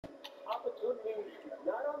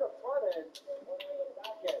Adams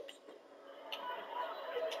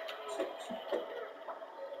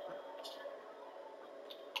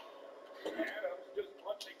just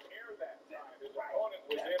punching air that time. His opponent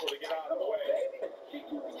was able to get out of the way.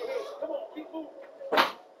 Keep moving your head. Come on, keep moving.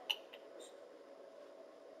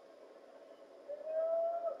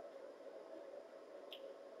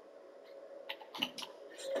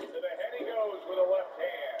 To the head he goes with a left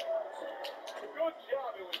hand. Good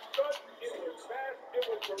job. It was sudden, it was fast, it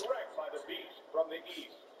was direct by the Beast from the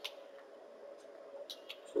East.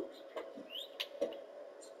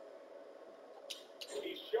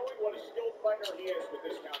 He's showing what a skilled fighter he is with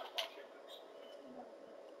this counterpunching.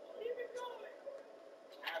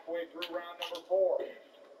 Halfway through round number 4.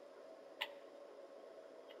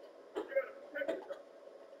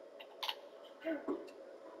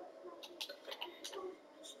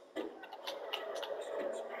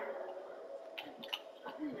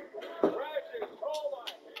 Crashes home on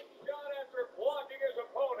his shot after blocking his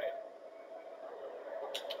opponent.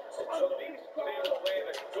 The Beast was able to land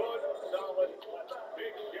a good, solid,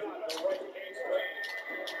 big shot. The right hand landed.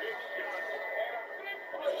 Big shot. And a big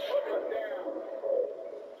punch puts him down.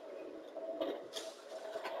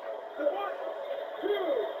 1, 2,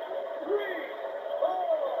 3, 4,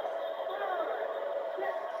 5,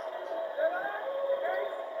 6, 7,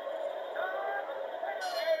 8, 9,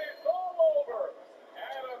 and it's all over.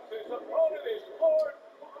 Adams' opponent is scored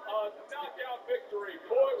a knockout victory.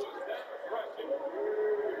 Boy, was that impressive.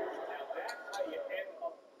 Now that's how you end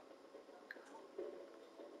up.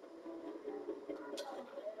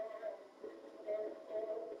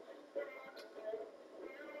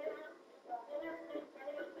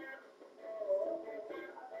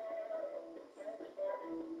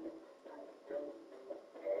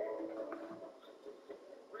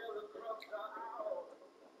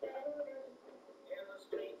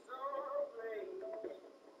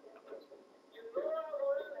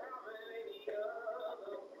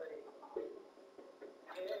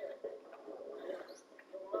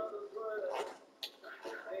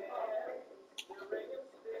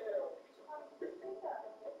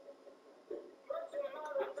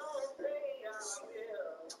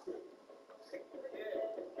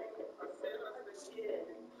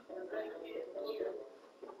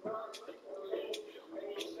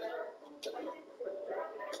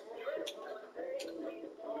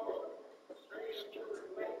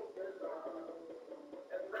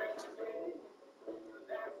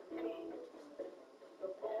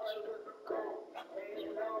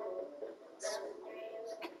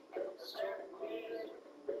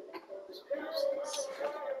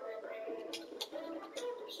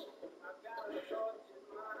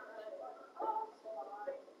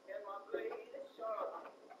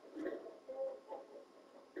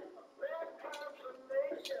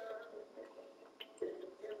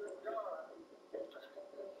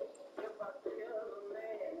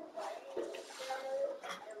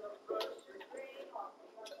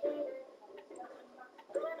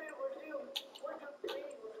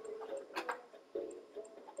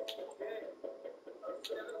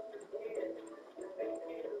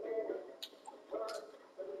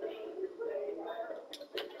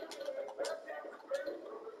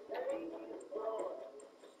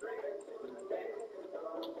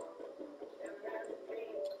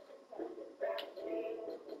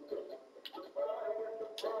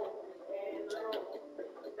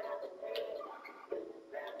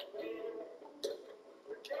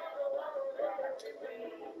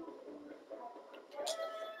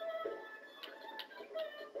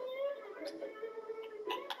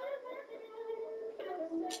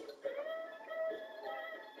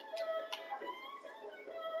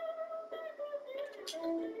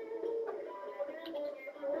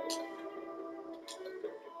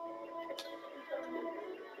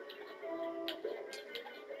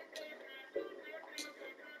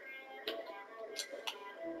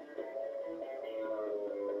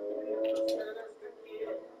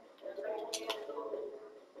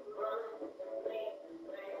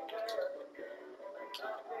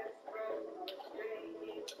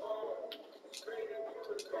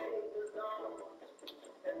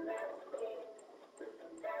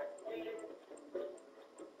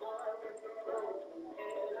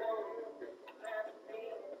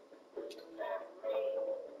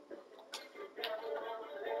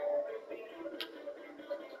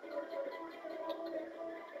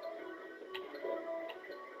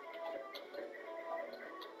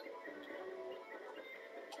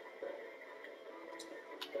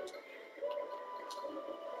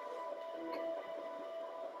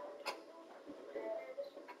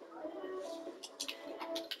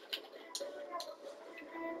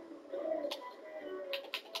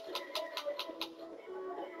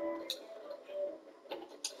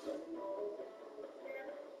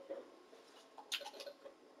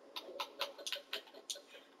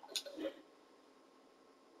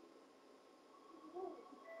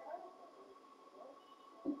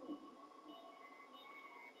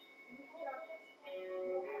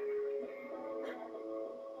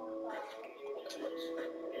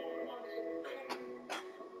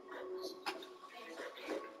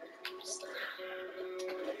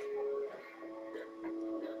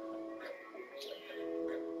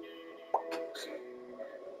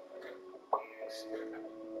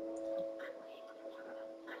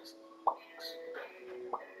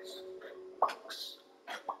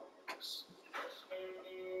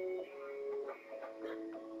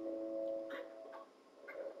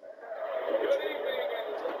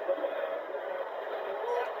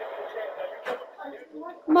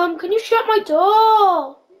 Mom, can you shut my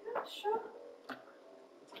door?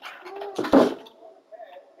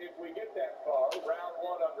 If we get that far, round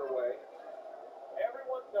one underway.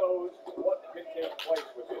 Everyone knows what can take place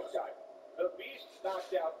with this guy. The Beast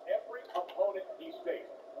knocked out every opponent he's faced.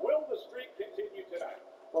 Will the streak continue tonight?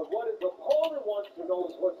 But what his opponent wants to know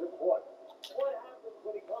is what's important. What happens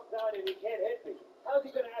when he comes out and he can't hit me? How's he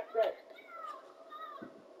going to act then?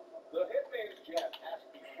 The Hitman's jab has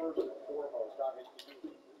to be first and foremost on his to-do.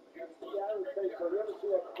 Yeah, I would say so. You ever see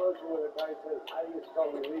that commercial where the guy says, how do you spell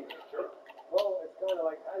relief? Sure. Well, it's kind of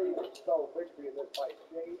like, how do you spell victory in this fight?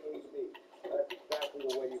 J-A-V. That's exactly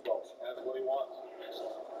the way you go. That's what he wants.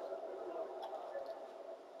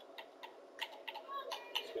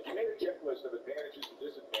 If you made a checklist of advantages and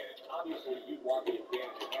disadvantages, obviously you'd want the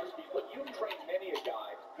advantage in hand speed, but you've trained many a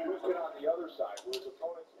guy who's been on the other side where his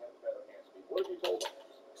opponents have better hand speed. What have you told him?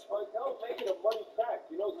 I tell him, make it a muddy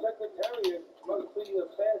track. You know, Secretariat must be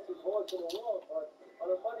the fastest horse in the world, but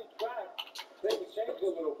on a muddy track, things change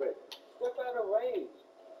a little bit. Step out of range.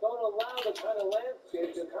 Don't allow the kind of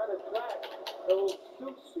landscape, the kind of track that will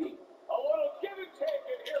suit speed. A little give and take,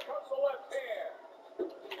 and here comes the left hand.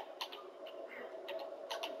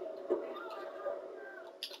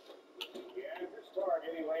 He has his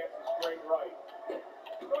target. He lands a straight right.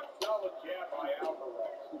 Good solid jab by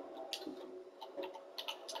Alvarez.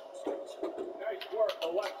 Nice work. The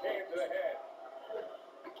left hand to the head.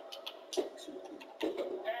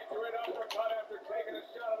 Accurate uppercut after taking a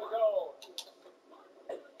shot of his own.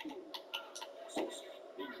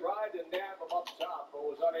 He tried to nab him up top, but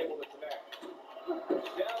was unable to connect.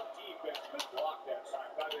 Sound defense. Good block that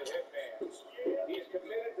time by the Hitman. He's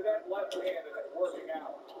committed to that left hand, and it's working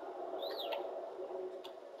out.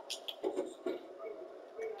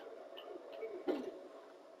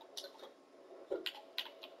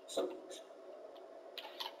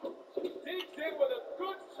 Digs in with a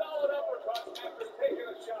good solid uppercut after taking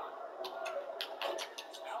a shot.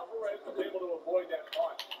 Alvarez was able to avoid that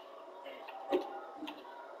punch.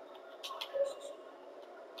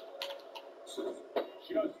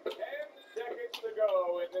 Just 10 seconds to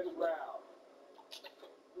go in this round.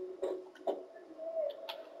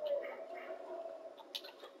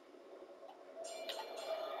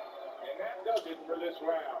 And that does it for this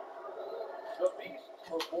round. The Beast's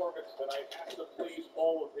performance tonight has to please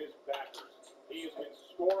all of his backers. He has been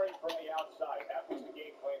scoring from the outside. That was the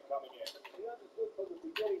game plan coming in. He understood from the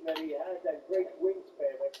beginning that he had that great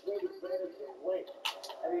wingspan, that great advantage in length,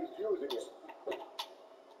 and he's using it.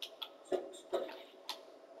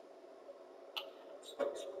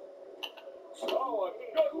 Oh, a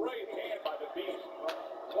good right hand by the Beast.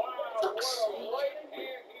 Wow, what a right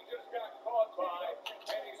hand he just got caught by,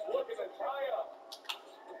 and he's looking to tie up.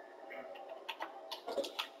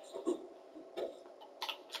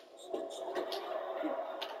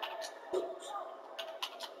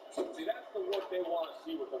 See, that's the look they want to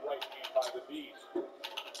see with the right hand by the Beast.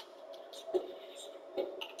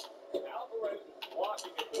 Alvarez's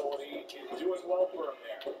blocking ability is doing well for him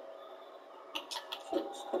there.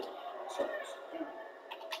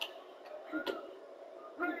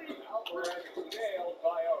 Alvarez is nailed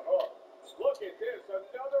by a hook. Look at this,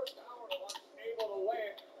 another power punch able to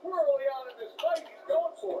land. Early on in this fight, he's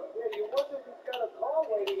going for it. Yeah, you wonder if he's got a car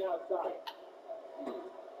waiting outside.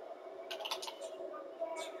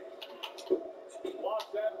 Blocks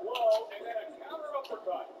that blow, and then a counter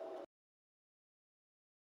uppercut.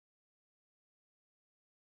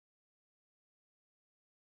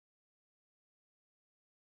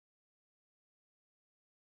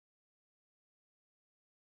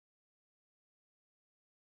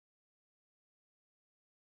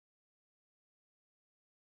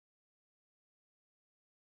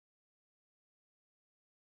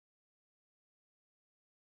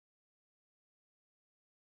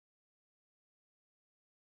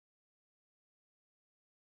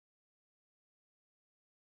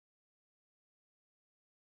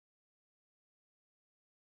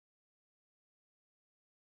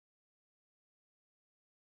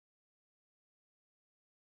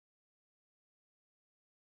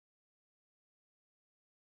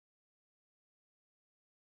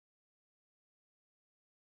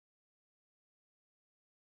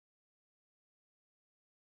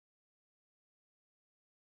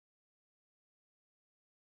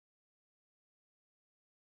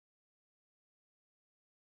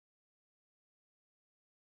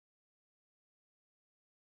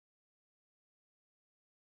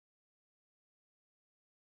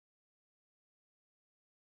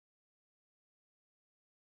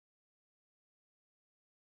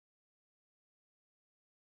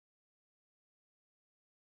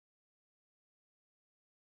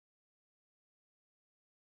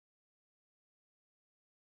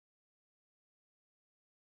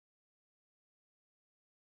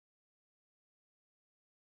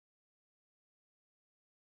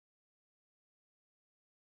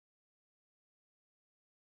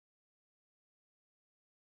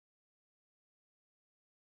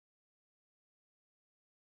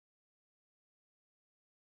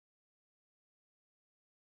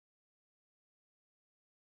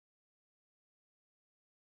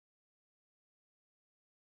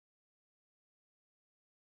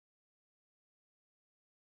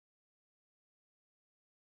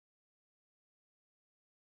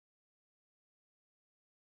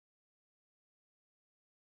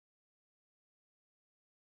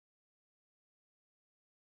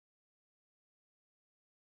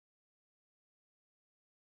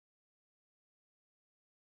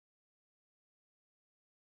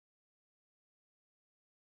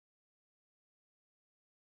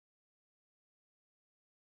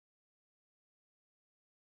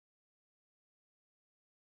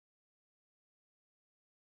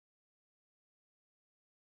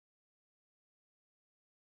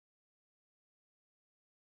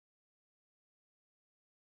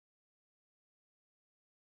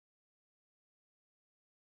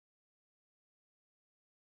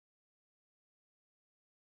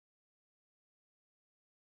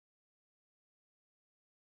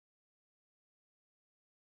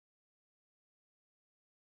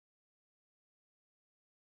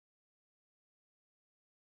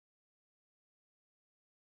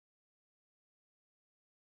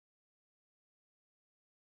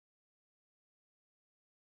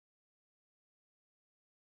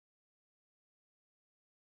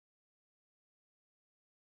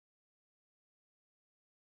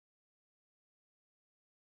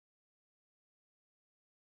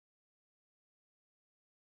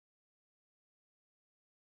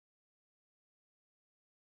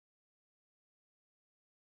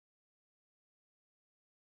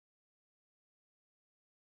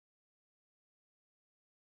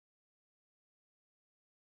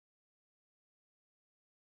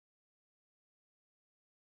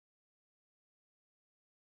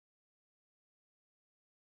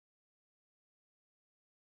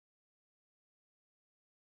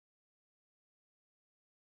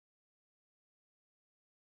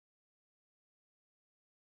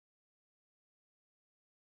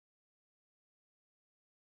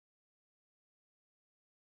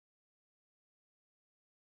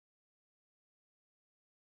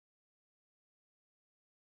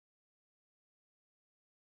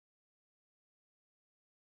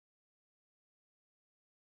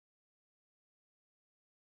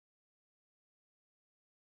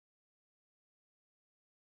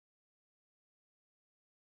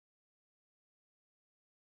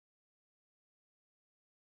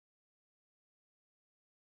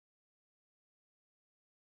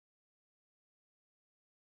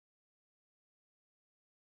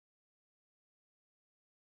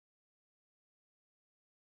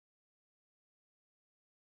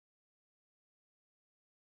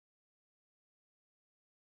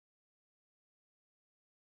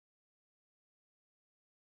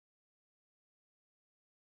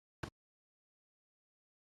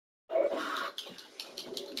 At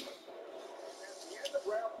the end of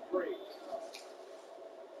round 3,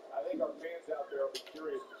 I think our fans out there will be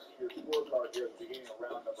curious to see your scorecard here at the beginning of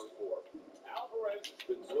round number 4. Alvarez has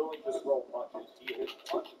been willing to throw punches. His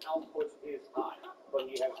punch output is high, but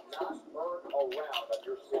he has not earned a round on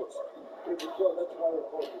your scorecard. Yeah, for sure, that's why they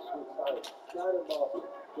call it the sweet science. Not enough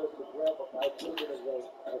just to grab a guy, put him in the ring,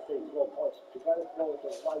 and say throw a punch. You gotta throw at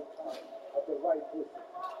the right time, at the right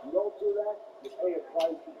distance. You don't do that, you pay a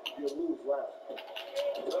price, you lose rounds.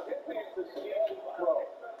 The Hitman's a seasoned pro,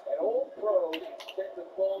 and old pros tend to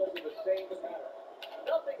fall into the same pattern.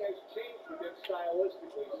 Nothing has changed with him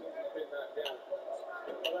stylistically since he's been knocked down.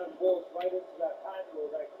 Well, that falls right into that pattern or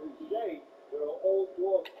that cliche where old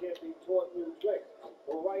dogs can't be taught new tricks.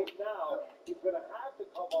 But right now, he's going to have to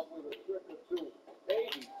come up with a trick or two,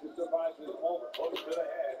 maybe, to survive this moment. Push to the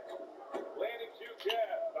head. Landing 2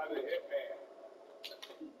 jabs by the Hitman.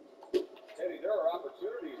 Teddy, there are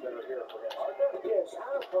opportunities that are here for him, aren't there? Yeah,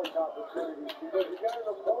 counterpunch opportunities because you got an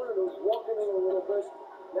opponent who's walking in a little bit.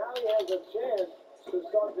 Now he has a chance to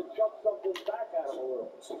start to chuck something back at him a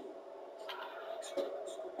little.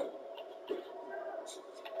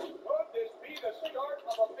 Could this be the start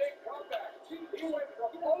of a big comeback? He went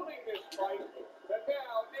from owning this fight to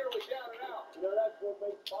now nearly down and out. You know, that's what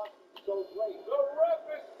makes boxing so great. The ref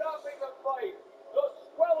is stopping the fight. The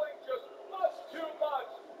swelling just much too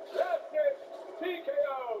much. That's it.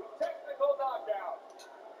 TKO. Technical knockout.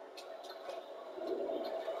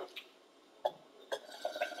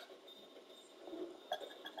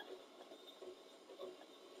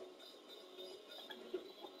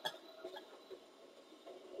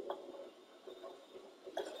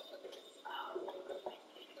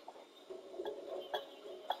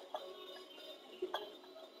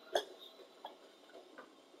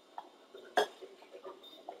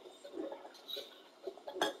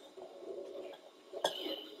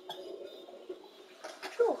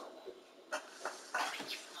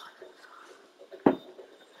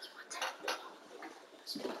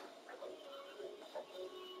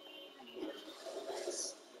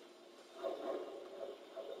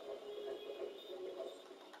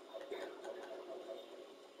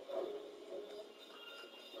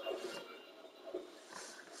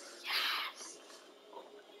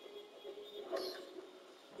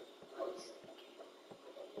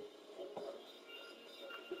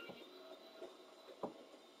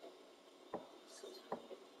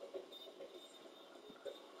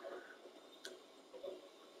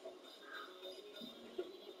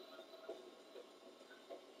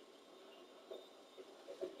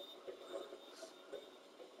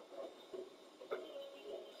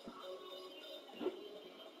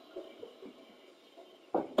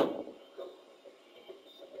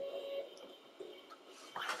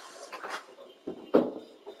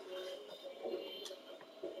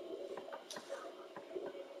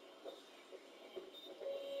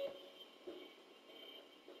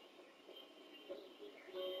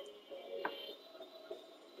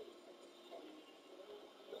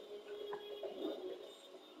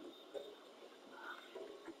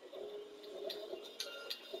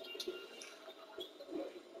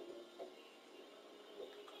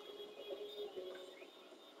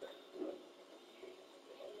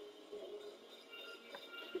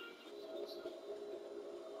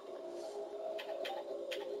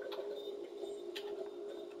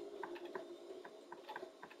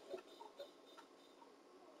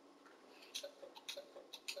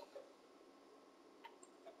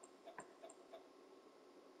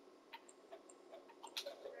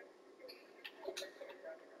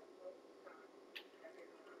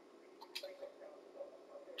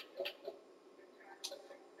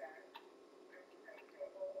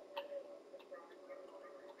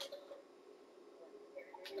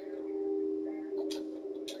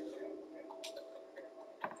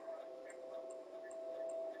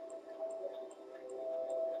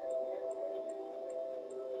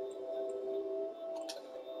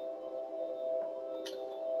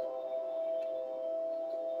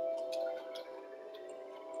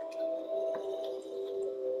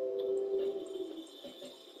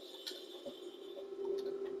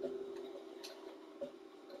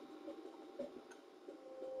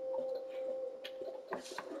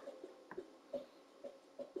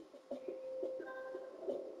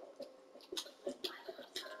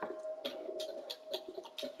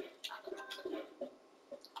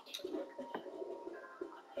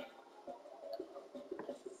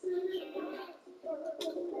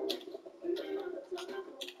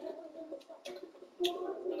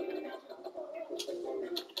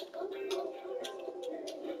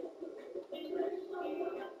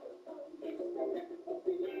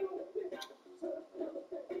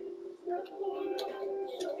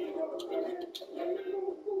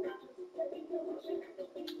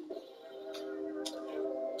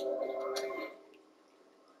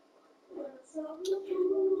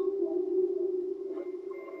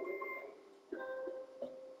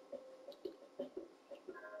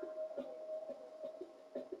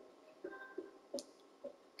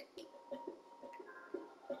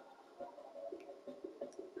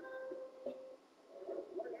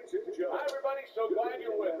 Joe. Hi, everybody. So glad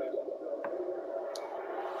you're with us.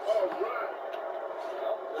 What a run.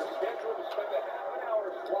 Well, they're scheduled to spend a half an hour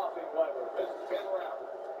swapping leather. This 10 rounds.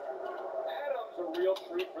 Adam's a real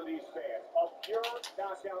treat for these fans. A pure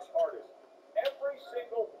knockout artist. Every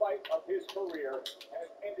single fight of his career has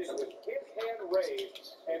ended with his hand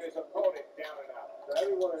raised and his opponent down and out. So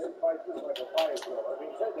every one of his fights is like a fire drill. I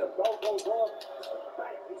mean, he said the bell goes off,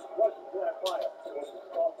 bang, he's rushing to that fire. So it's a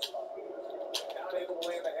soft spot. Not able to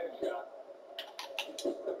land a headshot.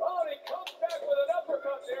 Oh, and he comes back with an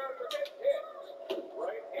uppercut there for getting hit.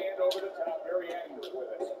 Right hand over the top, very accurate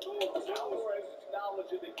with it. Alvarez's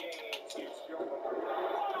knowledge of the game is showing.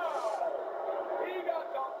 Wow! He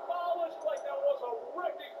got demolished like that was a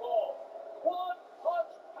wrecking ball. One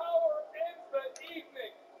punch power ends the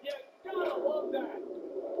evening. You gotta love that.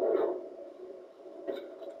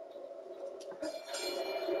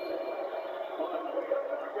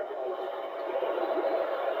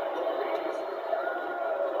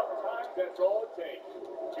 Sometimes that's all it takes.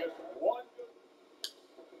 Just one good.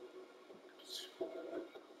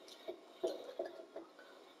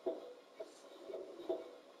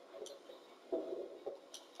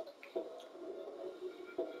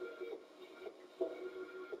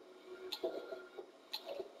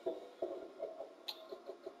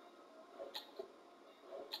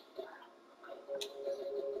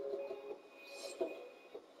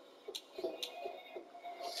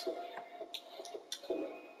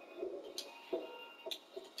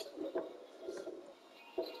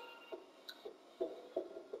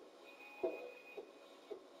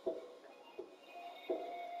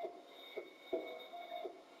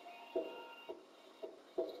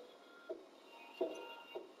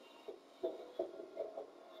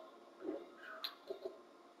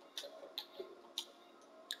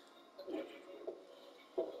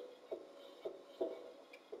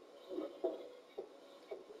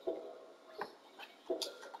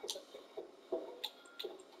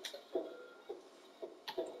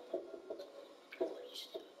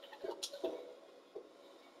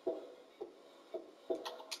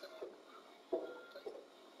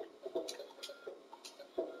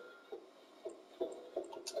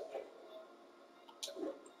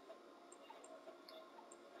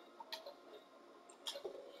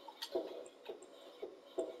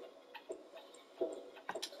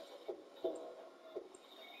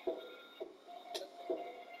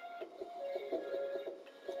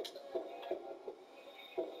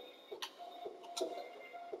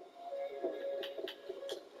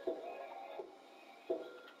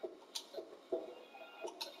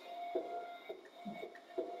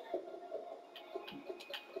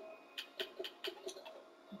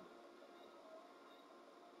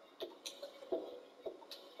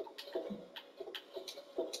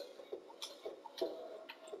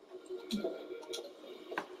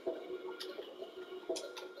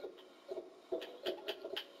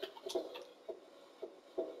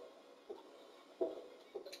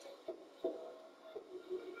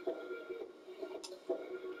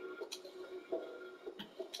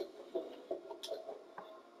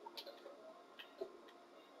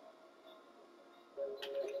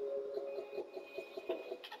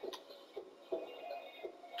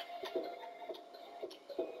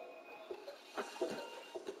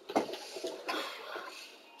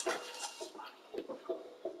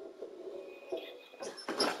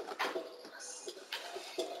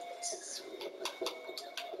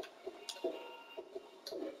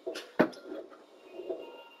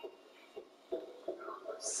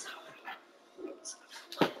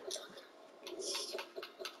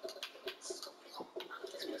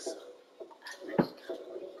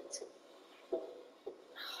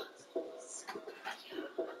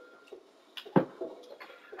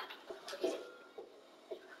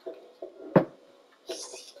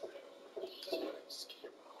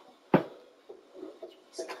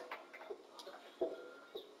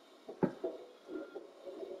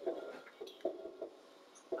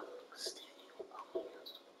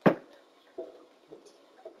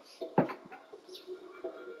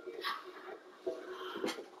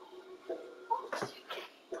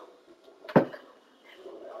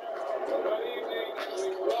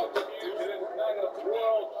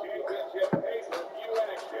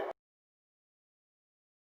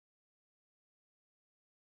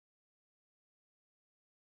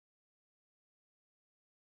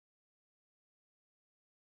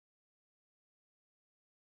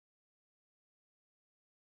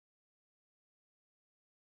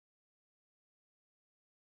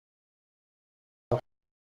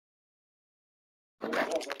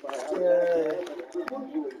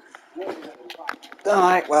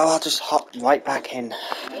 Alright, well, I'll just hop right back in.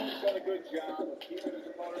 He's done a good job of keeping his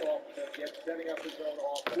opponent off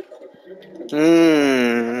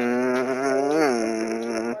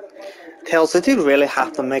Tails, did you really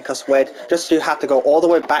have to make us wait? Just you have to go all the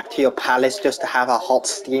way back to your palace just to have a hot,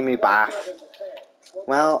 steamy bath?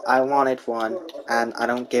 Well, I wanted one, and I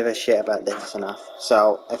don't give a shit about this enough.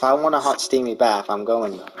 So, if I want a hot, steamy bath, I'm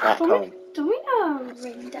going back home. Do we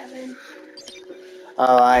ring Devin?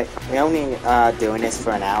 Alright, we only doing this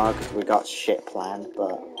for an hour because we got shit planned,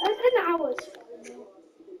 but An hour's fine though.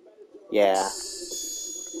 yeah.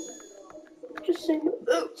 Just saying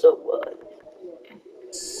that's a word.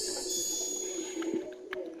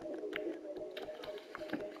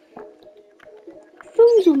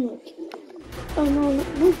 Phone's unlucky. Oh no,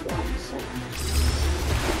 no,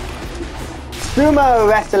 Sumo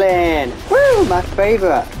wrestling! Woo, my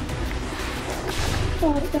favorite.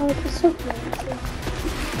 oh, God, it's so good.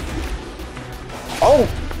 Oh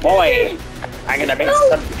boy, I'm gonna make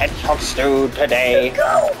some hedgehog stew today. Let's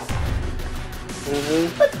go!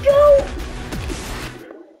 Mhm. Let's go!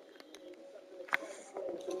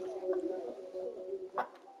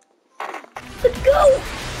 Let's go!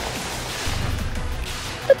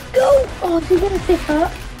 Let's go! Oh, do you want to pick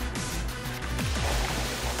up?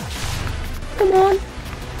 Come on.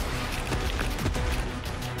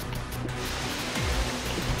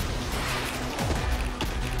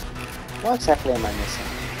 What exactly am I missing?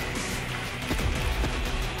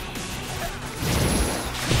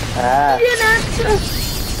 Ah,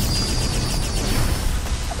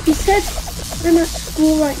 He said I'm at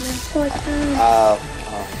school right now, so I can. oh.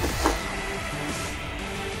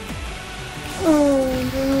 Oh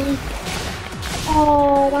no.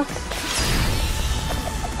 Oh, that's.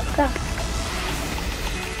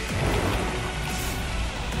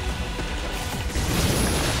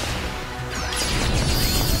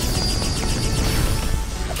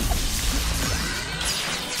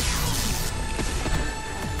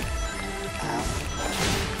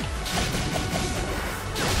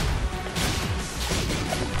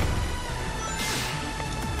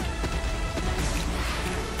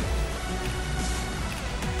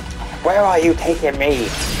 Where are you taking me?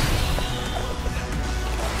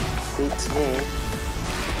 Beats me.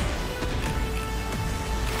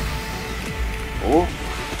 Ooh.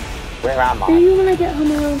 Where am I? Maybe when I get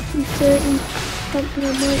home around 2:30, something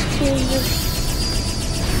I might change it.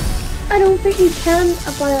 I don't think you can,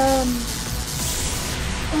 but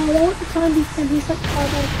oh, what the time he said he's like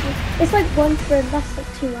 5 hours. It's like one friend, that's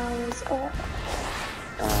like 2 hours. Oh.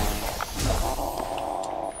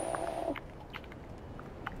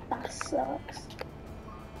 That sucks.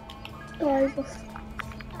 Guys,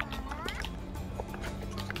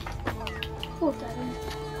 oh damn.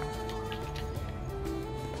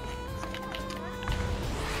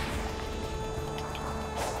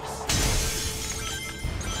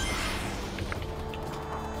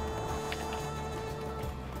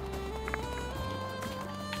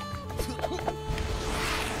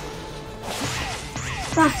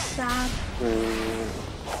 That's sad.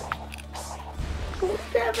 Oh,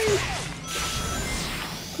 Devin!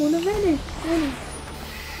 Go on, Vinny.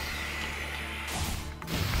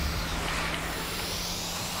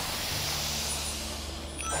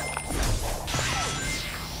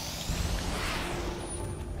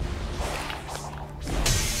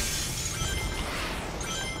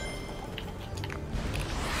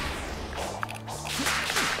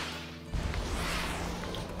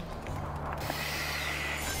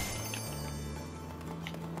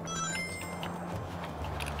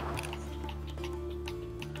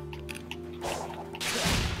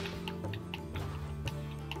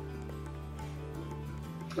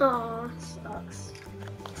 Aw, sucks.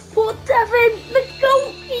 Poor Devin! The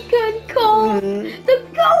goat he couldn't call! The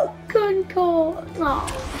goat couldn't call! Aw.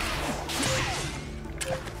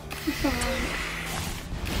 It's alright.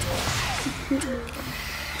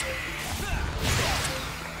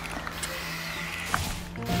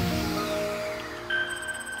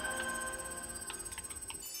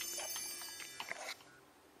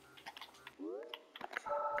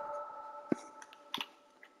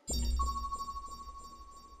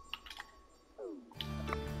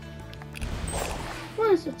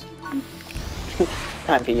 What is it?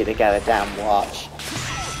 Time for you to get a damn watch.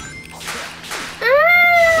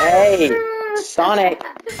 Ah! Hey, Sonic,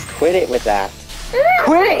 quit it with that.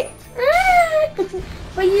 Quit it!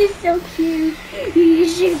 But he's so cute.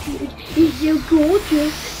 He's so cute. He's so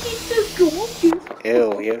gorgeous. He's so gorgeous.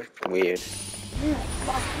 Ew, you're weird. Yeah,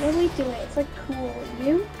 fuck. When we do it, it's like cool.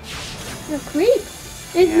 You? You're a creep.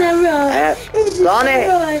 Isn't that right? Isn't Sonic!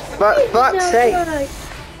 that right? For fuck's Isn't sake! that right?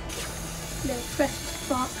 No, precious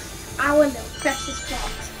fox. Our little precious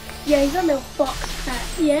fox. Yeah, he's a little fox pet.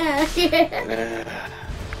 Yeah.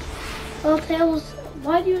 Well, Tails,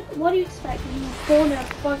 What do you expect when you're born in a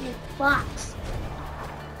fucking box?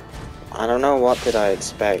 I don't know, what did I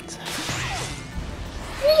expect?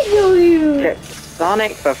 You.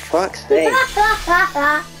 Sonic, for fuck's sake.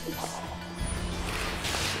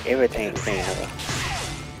 Irritating thing ever.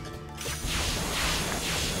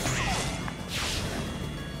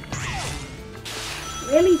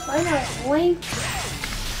 Really? Find out annoying?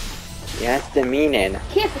 Yeah, that's the meaning.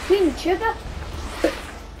 Careful, cream and sugar.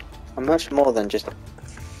 I'm much more than just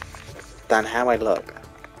than how I look.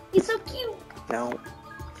 He's so cute. No.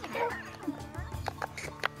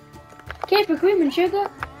 Careful, cream and sugar.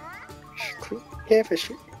 Careful,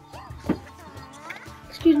 shit.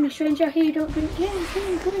 Excuse me, stranger. Here you don't drink. Yeah,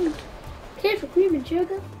 cream. Careful, cream and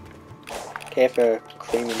sugar. Careful,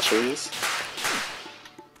 cream and cheese.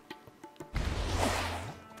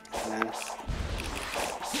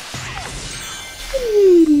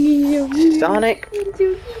 Sonic! You're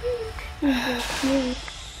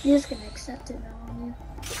just gonna accept it now, aren't you?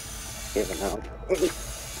 Giving up.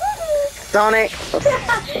 Sonic!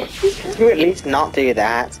 Can you at least not do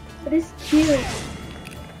that? But it's cute.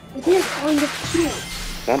 It is kind of cute.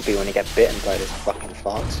 Won't be when you get bitten by this fucking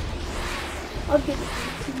fox. I'll give it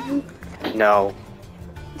to you. No.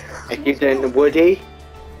 If you're doing Woody,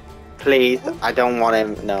 please, I don't want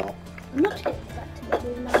him, no. I'm not taking it back to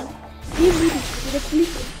you now. You really did it,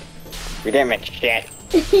 please. We didn't make shit.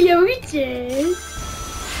 Yeah, we did.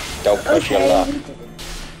 Don't push your luck. we didn't.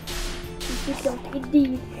 We don't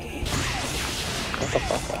indeed. What the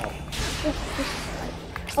fuck out?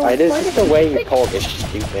 Oh, Right, this is the way you talk is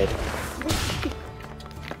stupid.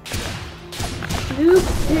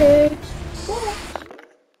 Stupid.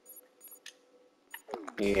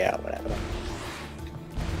 Yeah, whatever.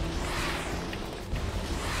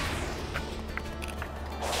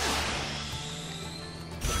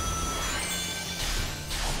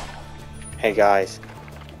 Hey guys,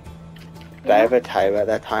 did I ever tell you about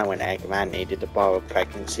that time when Eggman needed to borrow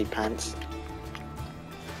pregnancy pants?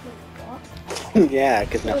 What? Yeah,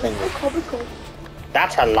 because nothing was... Comical.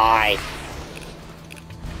 That's a lie!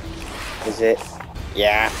 Is it?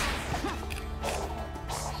 Yeah.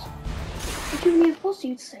 It shouldn't be forced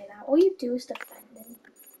you to say that. All you do is defend him.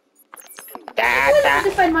 I That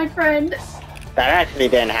defend my friend. actually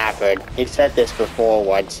didn't happen. He said this before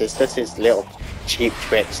once. It's just his little cheap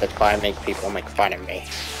tricks that try and make people make fun of me.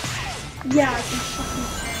 Yeah, I can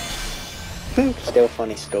fucking. Still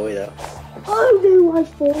funny story though. Oh no, I've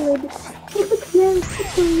fallen. Put the clouds, the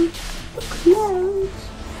clouds, the clouds.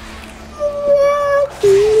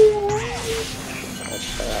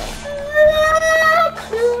 What's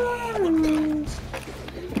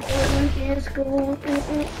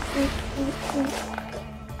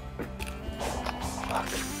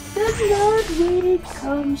The Lord when it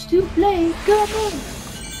comes to play, come on.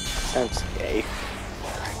 Sounds gay.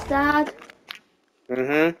 Dad,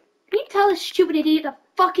 Mm-hmm. can you tell this stupid idiot to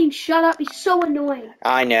fucking shut up? He's so annoying.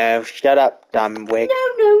 I know. Shut up, dumb wig.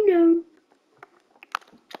 No.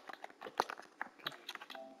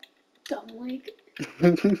 Dumb wig.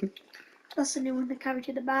 That's the new one to carry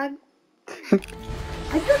to the bag. I'm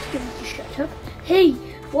not going to shut up. Hey,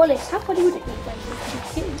 Wallace, how funny would it be when you were a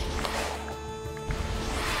kid?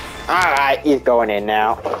 Alright, he's going in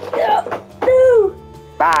now. No.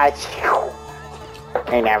 Bye.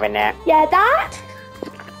 Ain't having that. Yeah, that?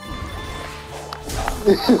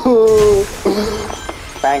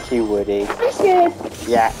 Thank you, Woody. I'm scared.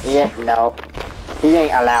 Yeah, no. He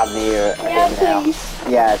ain't allowed near Yeah, him now. please.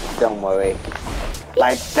 Yeah, don't worry.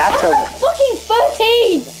 Like, that's I'm a fucking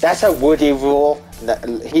 13. Woody rule.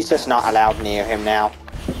 He's just not allowed near him now.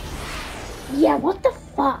 Yeah, what the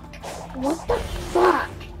fuck? What the fuck?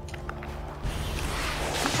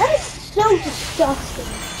 That is so disgusting.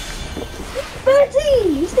 He's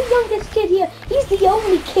 13. He's the youngest kid here. He's the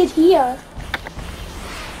only kid here.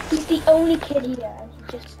 He's the only kid here. And he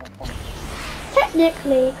just said that.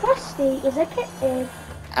 Technically, Krusty is a kitten.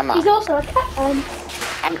 He's also a kitten.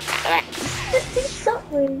 He's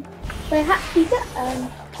suffering. By a happy kitten.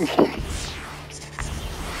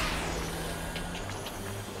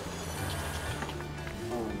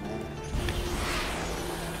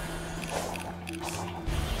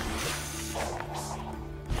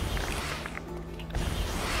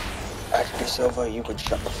 Actually, Silver, you could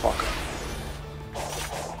shut the fuck up.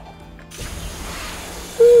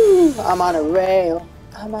 I'm on a rail.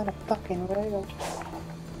 I'm on a fucking rail.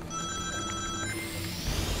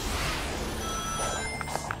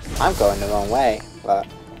 I'm going the wrong way, but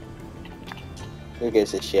who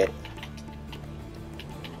gives a shit?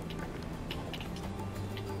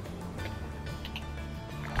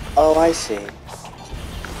 Oh, I see.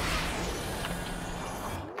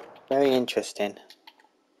 Very interesting.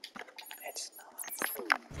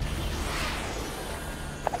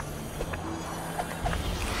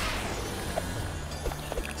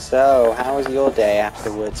 So, how was your day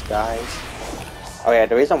afterwards, guys? Oh yeah,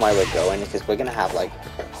 the reason why we're going is because we're gonna have like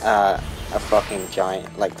a fucking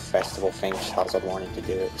giant like festival thing. Shazard wanted to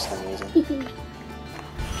do it for some reason.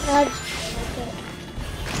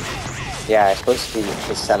 Yeah, it's supposed to be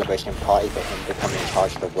his celebration party for him becoming in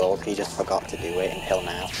charge of the world. He just forgot to do it until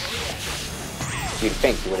now. You'd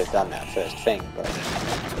think he would have done that first thing, but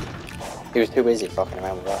he was too busy fucking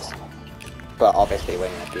around with us. But obviously we're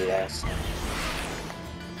gonna be there, so.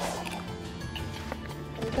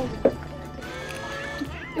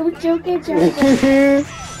 It's okay, Jack.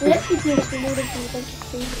 Let's do this. We need to do a bunch of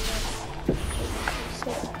things.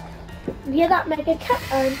 You hear that, Mega Cat?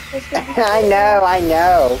 I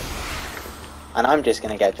know. And I'm just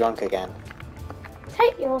gonna get drunk again.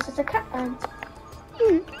 Take yours as a cat ant.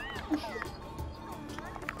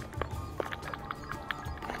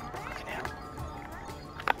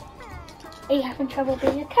 Are you having trouble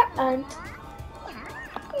being a cat ant?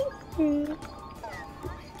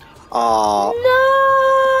 Aww. No!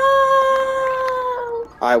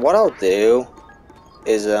 Alright, what I'll do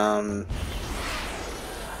is, I'll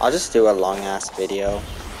just do a long ass video,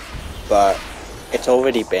 but it's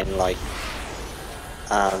already been like,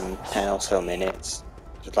 10 or so minutes,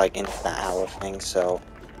 like into that hour thing, so.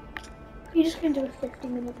 You're just gonna do a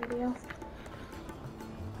 50-minute video.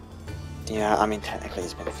 Yeah, I mean, technically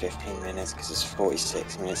it's been 15 minutes because it's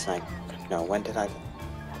 46 minutes, and no, when did I?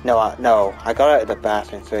 No, no, I got out of the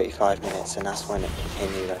bath in 35 minutes, and that's when it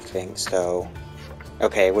continued, I think, so.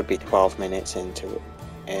 Okay, it would be 12 minutes into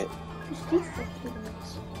it. Just do 50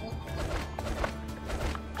 minutes.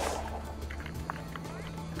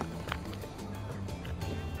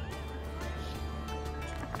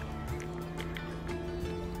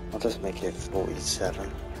 I'll just make it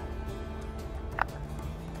 47.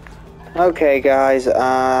 Okay, guys,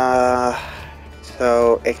 so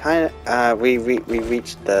it kind of, we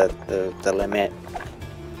reached the limit.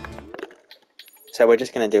 So we're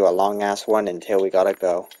just gonna do a long ass one until we gotta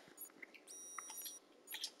go.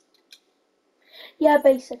 Yeah,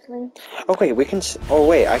 basically. Oh wait, we can, oh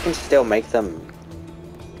wait, I can still make them.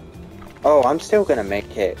 Oh, I'm still gonna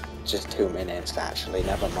make it just 2 minutes, actually,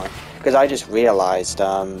 never mind. Because I just realized,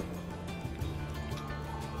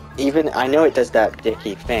 even, I know it does that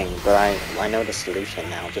dicky thing, but I know the solution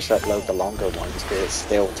now. Just upload the longer ones, because it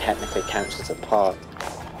still technically counts as a part.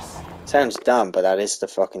 Sounds dumb, but that is the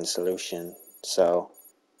fucking solution, so.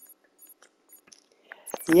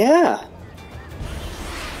 Yeah.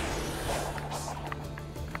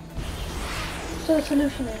 So the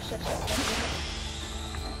solution is just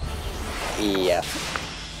Yeah.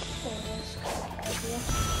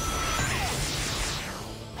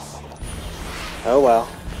 Oh well.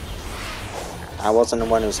 I wasn't the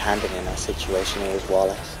one who was handling that situation, it was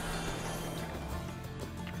Wallace.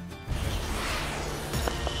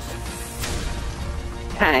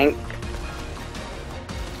 Tank.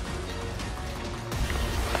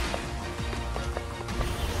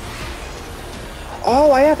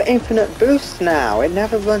 Oh, I have infinite boost now. It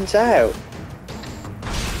never runs out.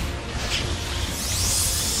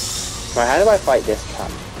 Right, how do I fight this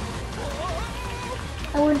cat?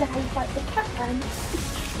 I wonder how you fight the cat ant.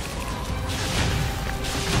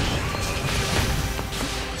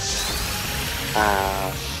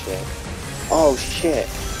 Ah, shit. Oh, shit.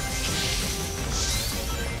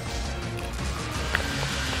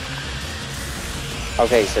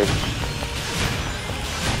 Okay, so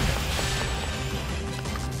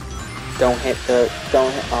don't hit, oh,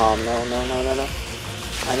 no.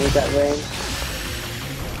 I need that ring.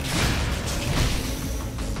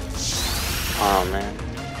 Oh, man.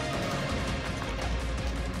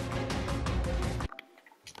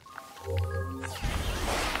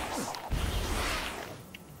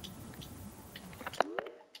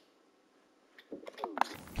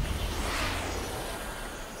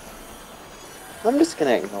 I'm just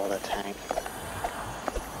gonna ignore the tank.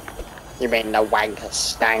 You mean the wanker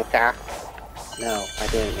stanker? No, I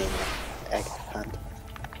didn't mean the egg fan.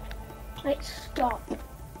 Like, stop.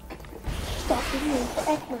 Stop being mean to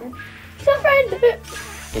Eggman. He's our friend!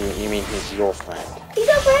 You mean he's your friend? He's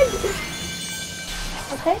our friend!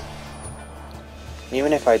 Okay?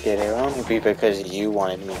 Even if I did, it would only be because you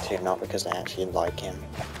wanted me to, not because I actually like him.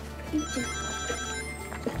 You do.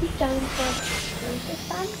 Deep down inside, there's a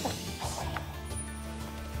Santa.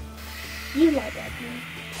 You like Eggman.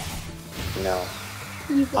 No,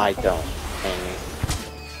 You I like don't, Amy.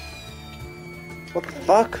 What the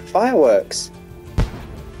fuck? Fireworks!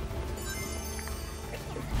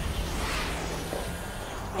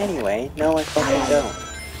 Anyway, no, I fucking don't.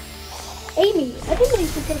 Amy, I didn't know you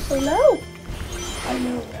could go so low. I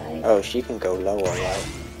know, right? Oh, she can go low, alright.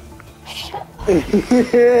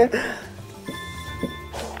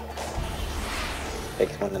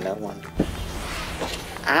 Takes one to know one.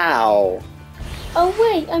 Ow! Oh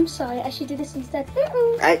wait, I'm sorry. I should do this instead.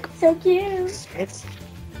 I, So cute. it's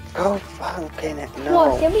go fucking it. What?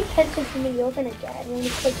 No. See how many pencils from me you're gonna get, and how many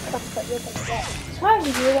quick cuts that you're gonna get. Sorry,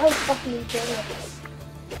 you. I was fucking enjoying it.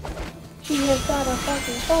 She has got a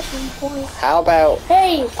fucking point. How about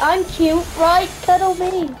Hey, I'm cute, right? Cuddle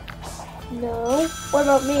me. No. What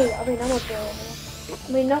about me? I mean, I'm a girl.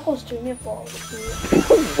 I mean, Knuckles Jr. for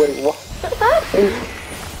cute. wait what?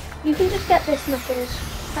 You can just get this, Knuckles.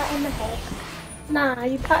 Pat on the head. Nah,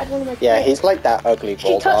 you patted one of my Yeah, dicks. he's like that ugly She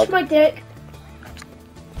bulldog. touched my dick.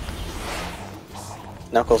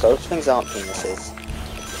 Knuckles, those things aren't penises.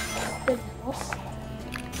 Good enough.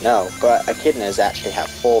 No, but echidnas actually have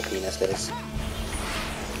 4 penises.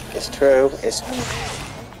 It's true. It's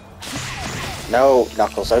no,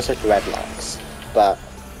 Knuckles, those are dreadlocks. But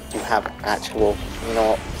you have actual. You know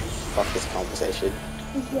what? Fuck this conversation.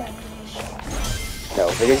 Yeah. No,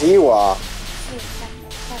 because you are.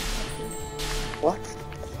 What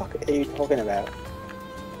the fuck are you talking about?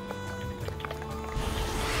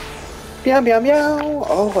 Meow meow meow!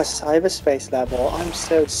 Oh, a cyberspace level. I'm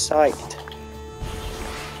so psyched.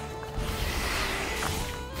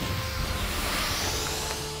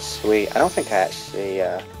 Sweet. I don't think I actually,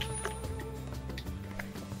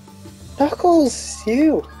 Knuckles,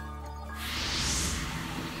 you!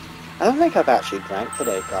 I don't think I've actually drank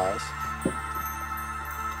today, guys.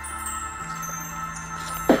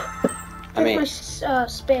 I mean,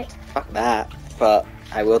 spit. fuck that. But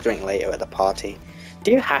I will drink later at the party.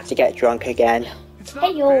 Do you have to get drunk again? It's Hey, not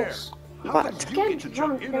fair. yours. How What? come you Get get to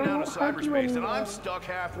jump drunk, in and then out of I'll help you cyberspace and anyway. I'm stuck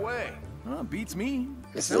halfway? Beats me.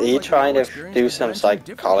 Is Sounds he like trying your to experience do with some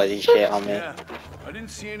adventure psychology different. shit on me? Yeah, I didn't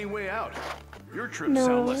see any way out. Your trips No.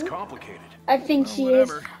 sound less complicated. I think she is.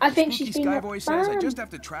 Whatever. I The think spooky she's being a Skyboy says I fan. just have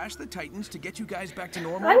to trash the Titans to get you guys back to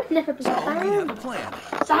normal. I would never be So a we have a fan. plan.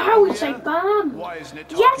 So how would say bam? Why isn't it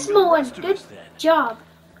talking Yes, to the Morton. rest of Good us then? job.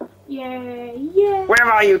 Yeah, yeah. Where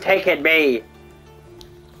are you taking me?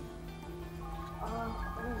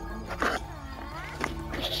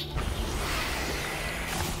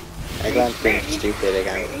 Eggland's being stupid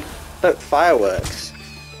again. Look, fireworks.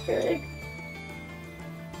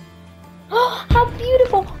 Oh, how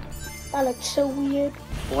beautiful! That looks so weird.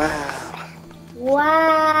 Wow.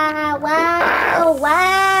 Wow, wow,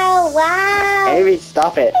 wow, wow. Amy,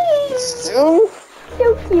 stop it. So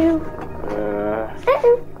cute.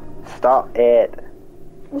 Stop it.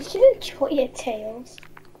 We should enjoy it, Tails.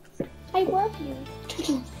 I love you.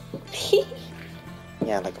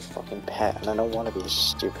 Yeah, like a fucking pet, and I don't want to be a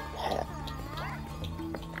stupid pet.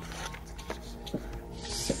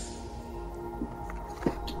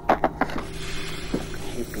 I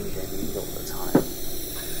hate being dememed all the time.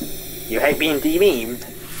 You hate being dememed?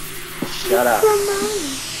 Shut up.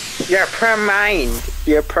 You're promined.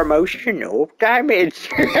 You're promotional. Damage.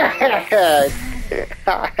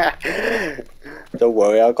 Don't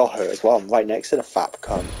worry, I got her as well. I'm right next to the fat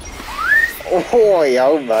cunt.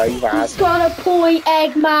 Oh my He's god. got a point,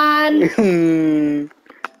 Eggman.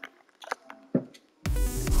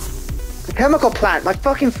 The chemical plant, my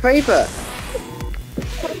fucking favourite.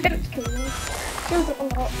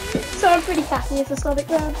 So I'm pretty happy as a Sonic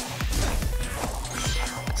man.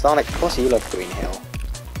 Sonic, of course you love Green Hill.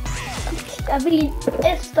 I mean,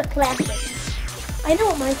 it's the classic. I know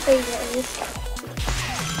what my favorite is.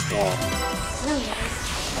 Yeah. I don't know.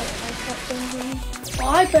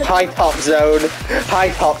 I bet. High top zone. High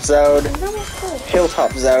top zone. I know what's called.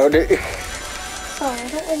 Hilltop zone. Sorry, I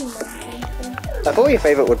don't really know anything. I thought your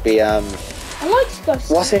favourite would be, I like Scott's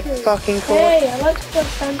what's it fucking called? Hey, I like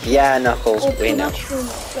Scott's Country. Yeah, Knuckles, Or we know. Mushroom,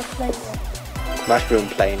 the flavor. Mushroom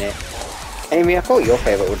Planet. Amy, I thought your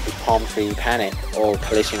favourite would be Palm Tree Panic or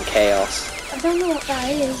Collision Chaos. I don't know what that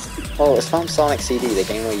is. Oh, it's from Sonic CD, the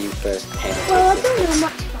game where you first came into Well, I don't know existence.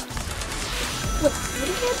 much about it. Wait, what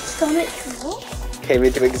is it? Sonic what? Came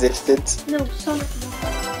into existence. No, Sonic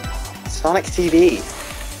what? Sonic CD.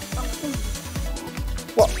 Oh,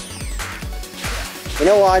 What? You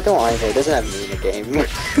know what? I don't either. It doesn't have me in the game.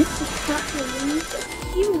 it's not really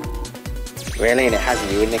cute. Really? And it has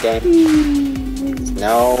you in the game?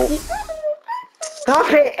 No.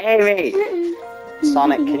 Stop it, Amy!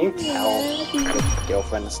 Sonic, can you tell your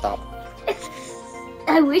girlfriend to stop?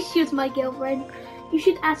 I wish she was my girlfriend. You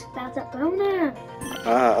should ask about that boner.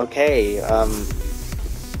 Okay,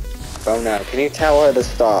 Bona, can you tell her to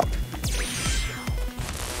stop?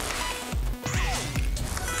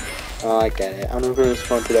 Oh, I get it. I'm not gonna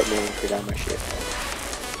respond to that name because I'm a shit.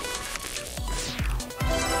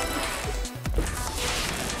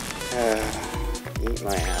 Eat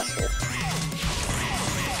my asshole.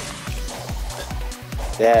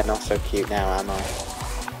 Yeah, not so cute now, am I?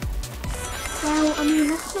 Well, I mean,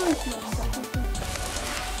 that's nice, man.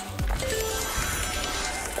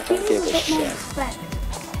 I don't give a More shit. respect.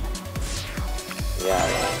 Yeah,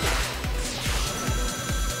 right.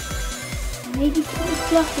 Maybe kill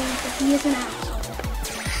Fluffy, but he is an asshole.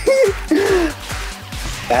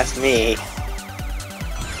 That's me.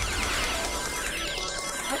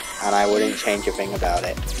 And I wouldn't change a thing about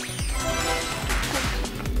it.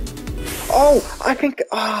 Oh, I think.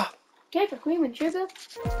 Ah, Okay, for cream and sugar.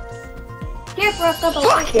 Here for a couple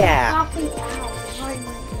Fuck of yeah. coffee. Ow,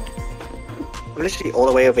 I'm literally all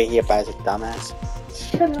the way over here, but as a dumbass.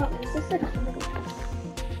 shut up. Is this a comedy?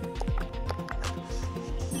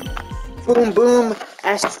 Boom, boom.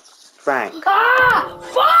 S. Frank. Ah!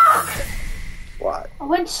 Fuck! What? I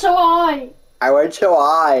went so high. I went so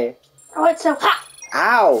high. I went so ha!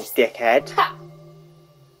 Ow, dickhead. Ha!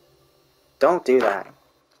 Don't do that.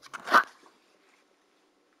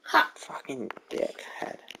 Ha! Fucking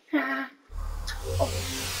dickhead. Ha! Oh,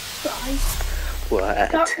 guys.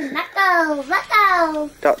 What? Dr. Knuckles,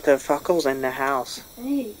 Knuckles! Dr. Fuckles in the house.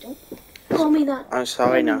 Hey, don't call me that. I'm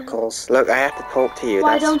sorry, Knuckles. Look, I have to talk to you.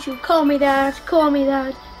 Why That's... don't you call me that? Call me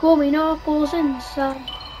that. Call me Knuckles inside.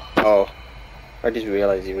 Oh, I just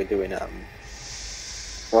realized you were doing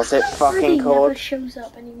what's it Freddy fucking never called? shows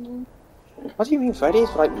up anymore. What do you mean, Freddy's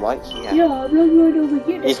like right here? Yeah, I'm right over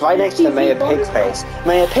here. He's right next to Mayor Pigface.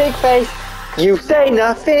 Mayor Pigface, you say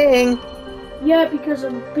nothing. Yeah, because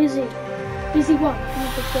I'm busy. Busy what?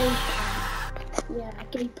 With the gay pant. Yeah,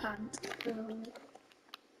 gay pant.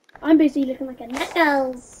 I'm busy looking like a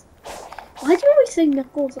Knuckles. Why do you always say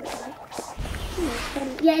Knuckles like that? Oh, it's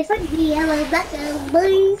funny. Yeah, it's like the yellow Knuckles,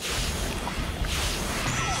 boys.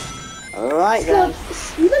 Alright, So,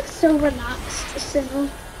 guys. you look so relaxed, Sinner.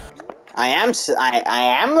 I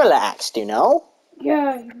am relaxed, you know?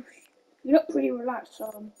 Yeah, you look pretty relaxed,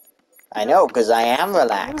 Sam. I know, because I am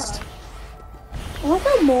relaxed. Yeah. I like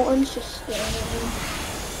how Morton's just staring at me.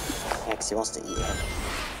 Yeah, because he wants to eat him.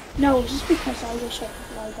 No, just because I wish I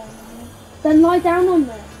could lie down on there. Then lie down on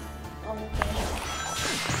there. Oh my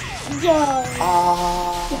god.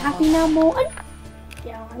 Yeah. You happy now, Morton?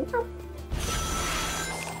 Yeah, I am.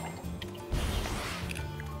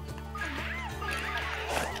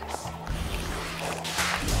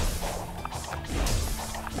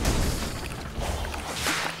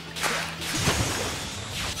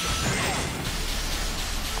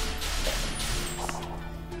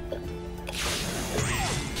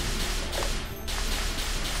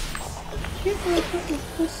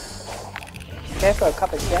 Care for a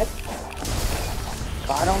cup of shit?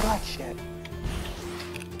 God, I don't like shit.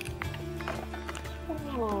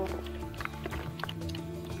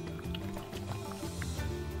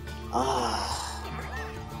 Ah.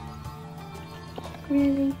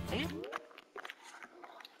 Really?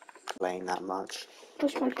 Playing that much.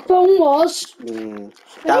 That's my phone was.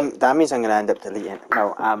 That means I'm gonna end up deleting.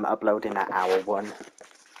 No, I'm uploading at hour 1.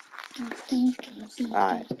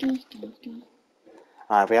 Alright.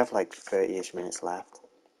 Alright, we have like 30-ish minutes left.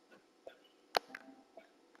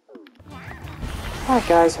 Alright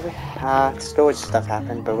guys, storage stuff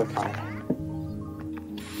happened, but we're fine.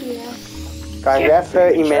 Yeah. Guys,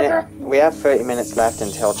 we have 30 minutes left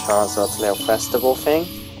until Charizard's little festival thing.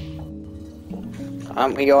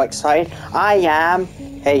 Aren't we all excited? I am!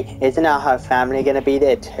 Hey, isn't our family gonna be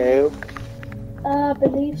there too? I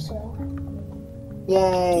believe so.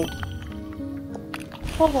 Yay!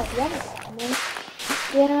 Probably,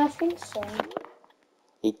 yeah, I think so.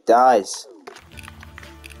 He does.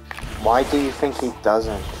 Why do you think he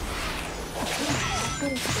doesn't?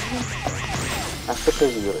 That's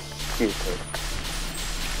because you're stupid.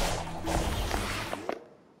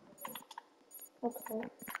 Okay.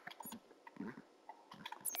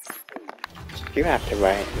 You have to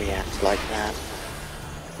react like that.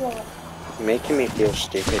 What? You're making me feel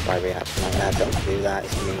stupid by reacting like that. Don't do that,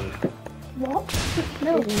 it's mean. What?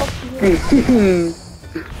 No, fuck you.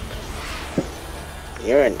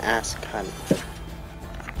 You're an ass cunt.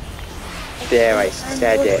 There, I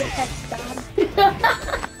said it.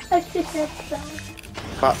 I said that.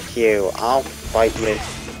 Fuck you, I'll fight you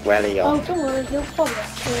welly Oh, off. don't worry, you'll probably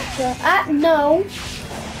have to. No.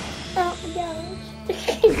 Oh,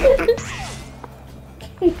 yeah.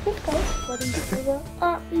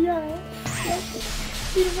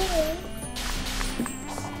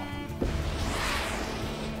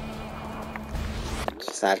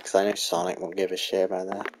 It's sad because I know Sonic won't give a shit about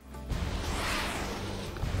that.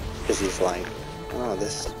 Because he's like, oh,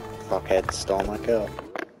 this fuckhead stole my girl.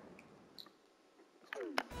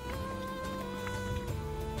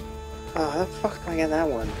 Oh, how the fuck do I get that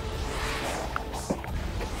one?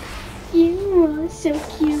 You are so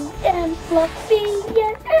cute and fluffy.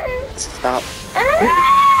 Yeah. Stop.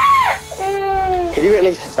 Ah! Could you at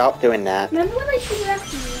least stop doing that? Remember when I said that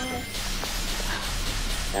to you?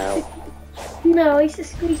 No. No, he's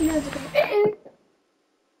just squeezing out again.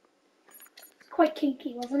 Quite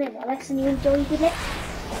kinky, wasn't it, Wallace? And you enjoyed it?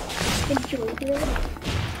 Enjoyed it?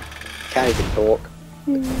 Can't even talk.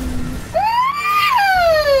 Mm.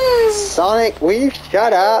 Sonic, will you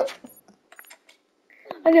shut up?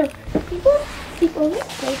 I know. People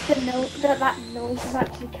like to know that noise is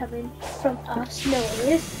actually coming from us. No, it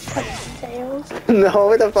is. It's coming from Tails.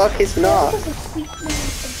 No, the fuck it's not. Tails is a sweet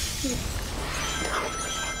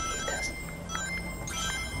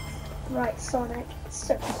man. Right, Sonic.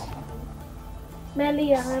 So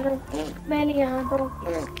Meliano.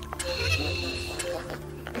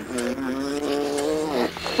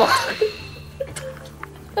 Fuck.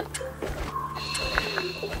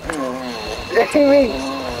 Amy!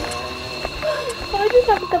 I just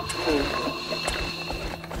have the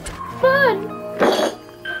fun.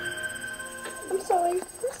 I'm sorry.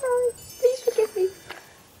 Please forgive me.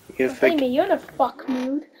 You Amy, you're in a fuck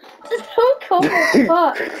mood. Don't call me a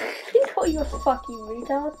fuck. Please call you a fucking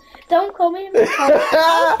retard. Don't call me a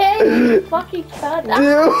cunt. Okay, you fucking cunt.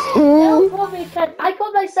 Don't call me a cunt. I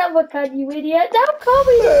called myself a cunt, you idiot. Don't call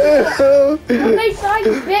me a cunt. Okay, sorry,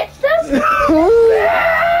 you bitch. That's bitch.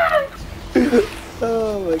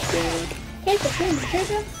 Oh my god. Here's the cream and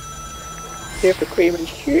sugar. Here for cream and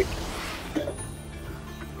shit.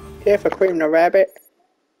 Here for cream the rabbit.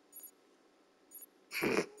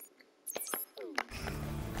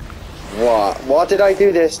 What? What did I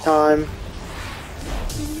do this time?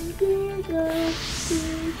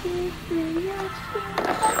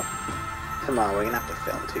 Come on, we're gonna have to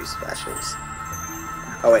film 2 specials.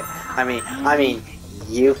 Oh wait, I mean,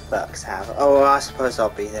 you fucks have. Oh, I suppose I'll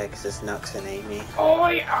be there because it's Nux and Amy.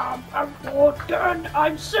 I am a warden.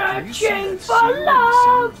 I'm Can you see searching that for seal in the center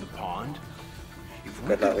love. of the pond? If we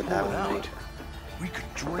Good luck could with that pull it one, out, mate. we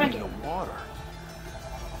could drain the water.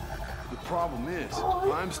 The problem is,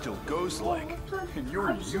 I'm still ghost-like, and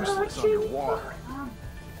you're useless underwater.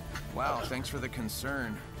 Wow, thanks for the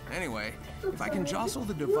concern. Anyway, if I can jostle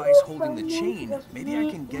the device holding the chain, maybe I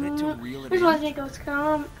can get it to reel it This one in. it goes,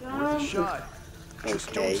 come. Worth a shot. Just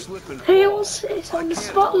Okay. don't slip and fall. Tails, it's on the I can't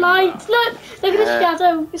spotlight. hold Look at the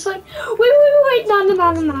shadow. It's like, wait, no,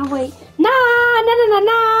 wait. Na.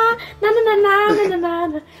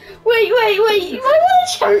 Wait, you might want to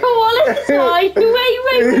check on Wallace's side. Wait,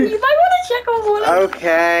 you might want to check on Wallace.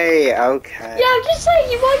 Okay. Yeah, I'm just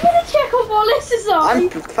saying, you might want to check on Wallace's side. I'm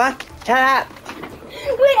fuck. Shut up.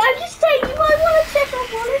 Wait, I'm just saying, you might want to check on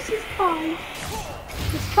Wallace's side.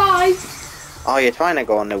 It's 5. Oh, you're trying to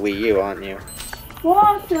go on the Wii U, aren't you?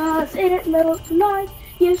 What does it look like?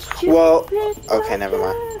 You stupid Well, little okay, never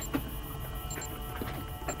mind. girl.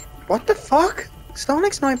 What the fuck?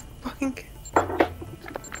 Sonic's my fucking.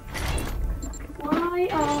 Why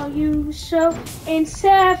are you so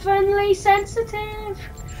insanely sensitive?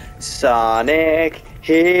 Sonic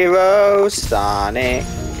Heroes, Sonic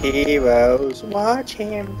Heroes, watch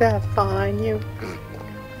him define you.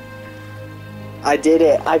 I did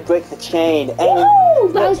it. I broke the chain. Amy, Woo!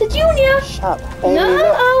 Bowser Jr. shut up. Amy,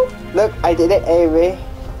 No! look, I did it, Amy.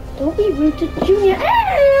 Don't be rude to Junior.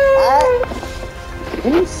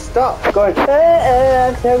 Can you stop going?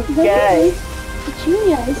 It's okay.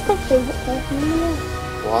 Junior is my favorite person in the world.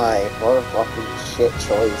 Why? What a fucking shit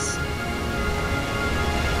choice.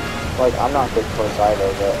 Like, I'm not a good choice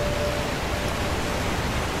either, but...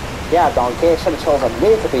 Yeah, Donkey, you should have chosen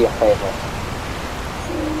me to be your favorite.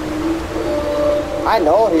 I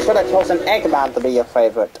know, you should have chosen Eggman to be your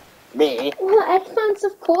favorite. Me? Well, Eggman's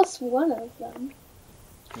of course one of them.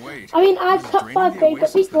 Wait. I mean, I've is got draining 5 the favorite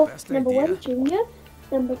oasis the people. best Number idea? 1, Junior.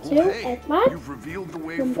 Number 2, Well, hey, Eggman. you've revealed the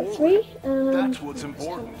way Number forward. 3, That's what's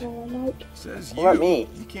important. like. Says What about you. me?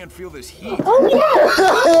 You can't feel this heat. Oh yeah!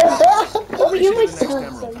 Oh, but you're my This is the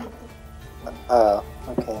next son, emerald. so Oh,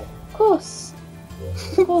 okay. of course.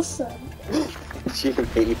 Of course, son. She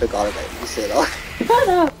completely forgot about you said that. Shut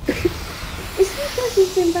up! It's because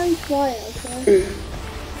he's been very quiet, okay?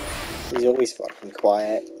 He's always fucking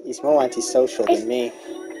quiet. He's more antisocial than me.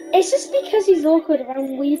 It's just because he's awkward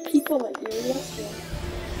around weird people like you, that's it.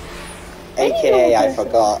 AKA, I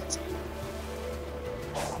forgot.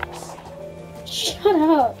 Shut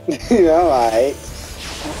up! Alright.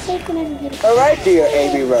 That's taking anything. Alright, dear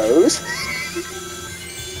Amy Rose.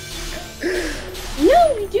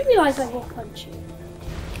 No, you do realise I will punch you.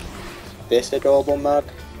 This adorable mug?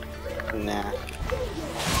 Nah.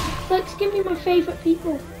 Let's give me my favourite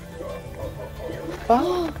people.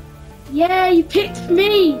 Fuck. Yeah, you picked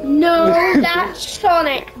me. No, that's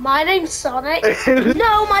Sonic. My name's Sonic.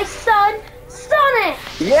 No, my son, Sonic.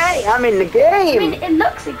 Yay, I'm in the I mean, game! it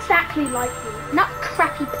looks exactly like you. Not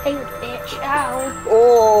crappy paint, bitch. Ow.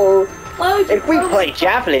 Oh, Why would you if we throw play it?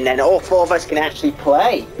 Javelin, then all four of us can actually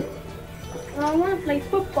play. I want to play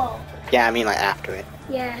football. Yeah, I mean like after it.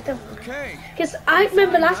 Yeah, don't. Okay. Because I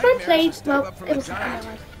remember last time I played, well, it was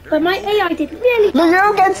but my AI did really No,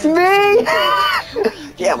 you against me!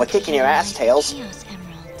 Yeah, we're kicking your ass, Tails. Chaos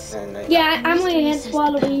Emeralds. Yeah, I'm going against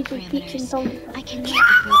Waluigi, Peach, and Sonic. I cannot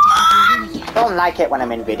afford to have you win again. Don't like it when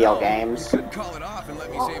I'm in video games. Could call it off and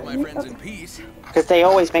let me save my friends in peace. Because they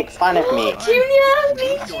always make fun of me. Junior,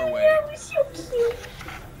 me, Your way. Junior, we're so cute.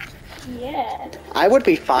 Yeah. I would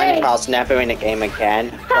be fine if I was never in a game again.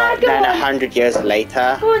 But then 100 years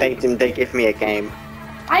later, they give me a game.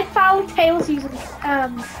 I found Tails using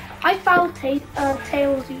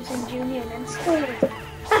Tails using Junior and then scored.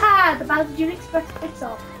 Haha, the Bowser Jr. Express picks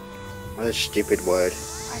off. What a stupid word.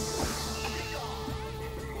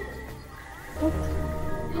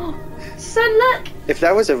 Son, look! If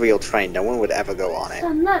that was a real train, no one would ever go on it.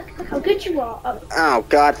 Son, look! Look how good you are. Oh. Oh,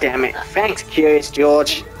 god damn it. Thanks, Curious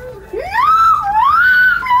George. No!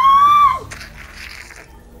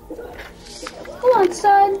 Come on,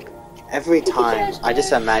 son. Every time, I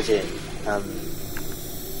just imagine,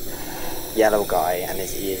 yellow guy and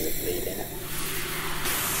his ears are bleeding.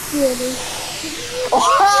 Really?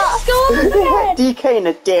 Oh! Scored again! DK in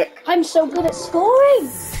the dick. I'm so good at scoring.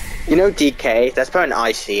 You know DK? Let's put an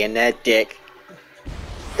IC in their dick.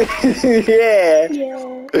 Yeah.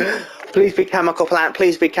 Yeah. Please be chemical plant,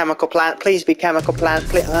 please be chemical plant, please be chemical plant,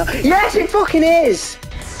 please. Yes, it fucking is!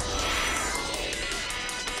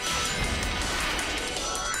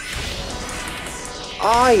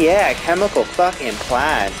 Oh yeah, chemical fucking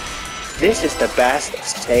plant. This is the best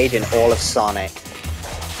stage in all of Sonic.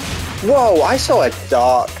 Whoa, I saw a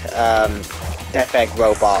dark Death Egg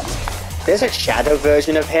robot. There's a shadow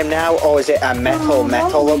version of him now, or is it a metal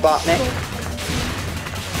Robotnik?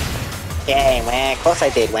 Yeah, man, of course I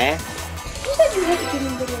did, man. You said you hate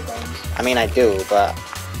gaming video games. I mean, I do, but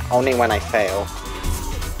only when I fail.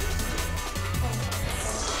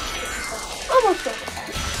 Almost all the time.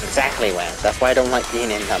 Exactly, when. That's why I don't like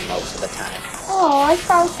being in them most of the time. Oh, I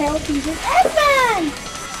found Tails using Eggman!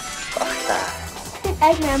 Fuck that.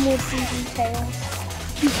 Eggman was using Tails.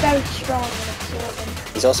 He's very strong and absorbent.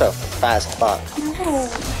 He's also fat as fuck.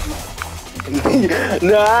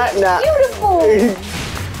 No. Nah. Beautiful!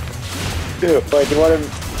 But you want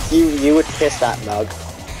to... You would kiss that mug.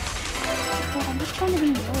 God, I'm just trying to be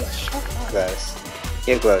nice. Shut up. Gross.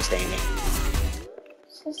 You're gross, Amy.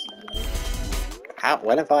 So sweet.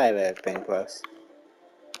 When have I ever been gross?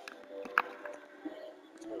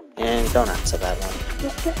 And don't answer that one.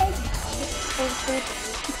 Dr. Eggman.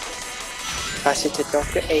 Pass it to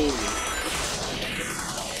Dr. Amy.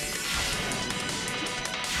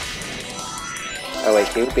 Oh wait,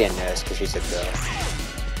 she would be a nurse because she's a girl.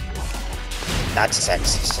 That's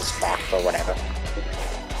sexist as fuck, or whatever.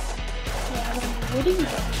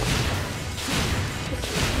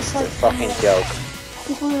 It's It's a fucking joke.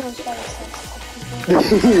 He's one of those very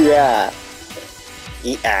sensitive people. Yeah.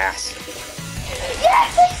 Eat ass.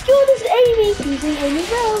 Yes, I scored as Amy! Using Amy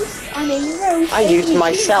Rose. I'm Amy Rose. I Amy used the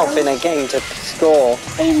myself Rose. in a game to score.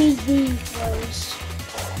 Amy the Rose.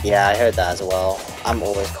 Yeah, I heard that as well. I'm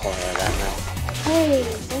always calling her that now. Hey,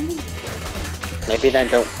 Amy. Maybe then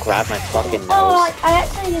don't grab my fucking nose. Oh, I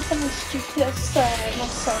actually did something stupid. My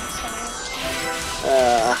son, sorry.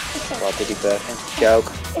 What did you birth him?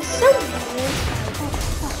 Joke. It's so weird.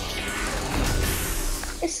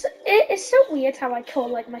 It's so weird how I call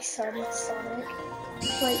like my son Sonic.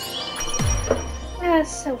 Like,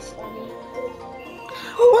 that's so funny.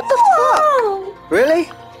 What the Oh! fuck? Really?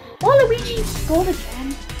 Waluigi scored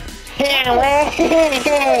again. My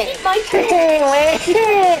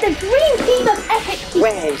the green team of epic people.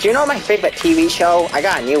 Wait, do you know my favorite TV show? I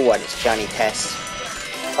got a new one. It's Johnny Test.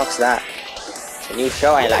 Fuck's that? It's a new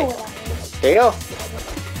show I like. Do you?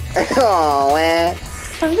 Oh man.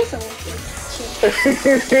 I'm just He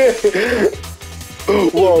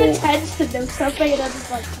Whoa. pretends to know something and I'm just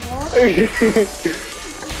like, what?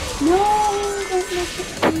 No, don't make it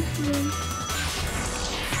easy.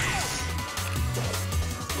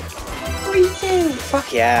 3-2. Fuck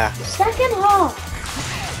yeah. Second half.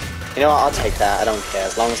 You know what? I'll take that. I don't care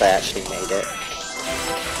as long as I actually made it.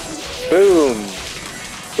 Boom.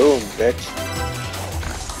 Boom, bitch.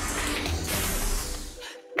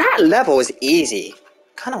 That level was easy.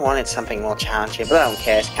 Kind of wanted something more challenging, but I don't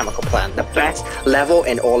care. It's Chemical Plant, the best level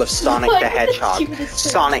in all of Sonic the Hedgehog.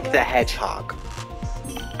 Sonic the Hedgehog.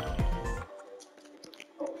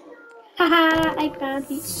 Haha, I can't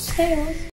eat tails.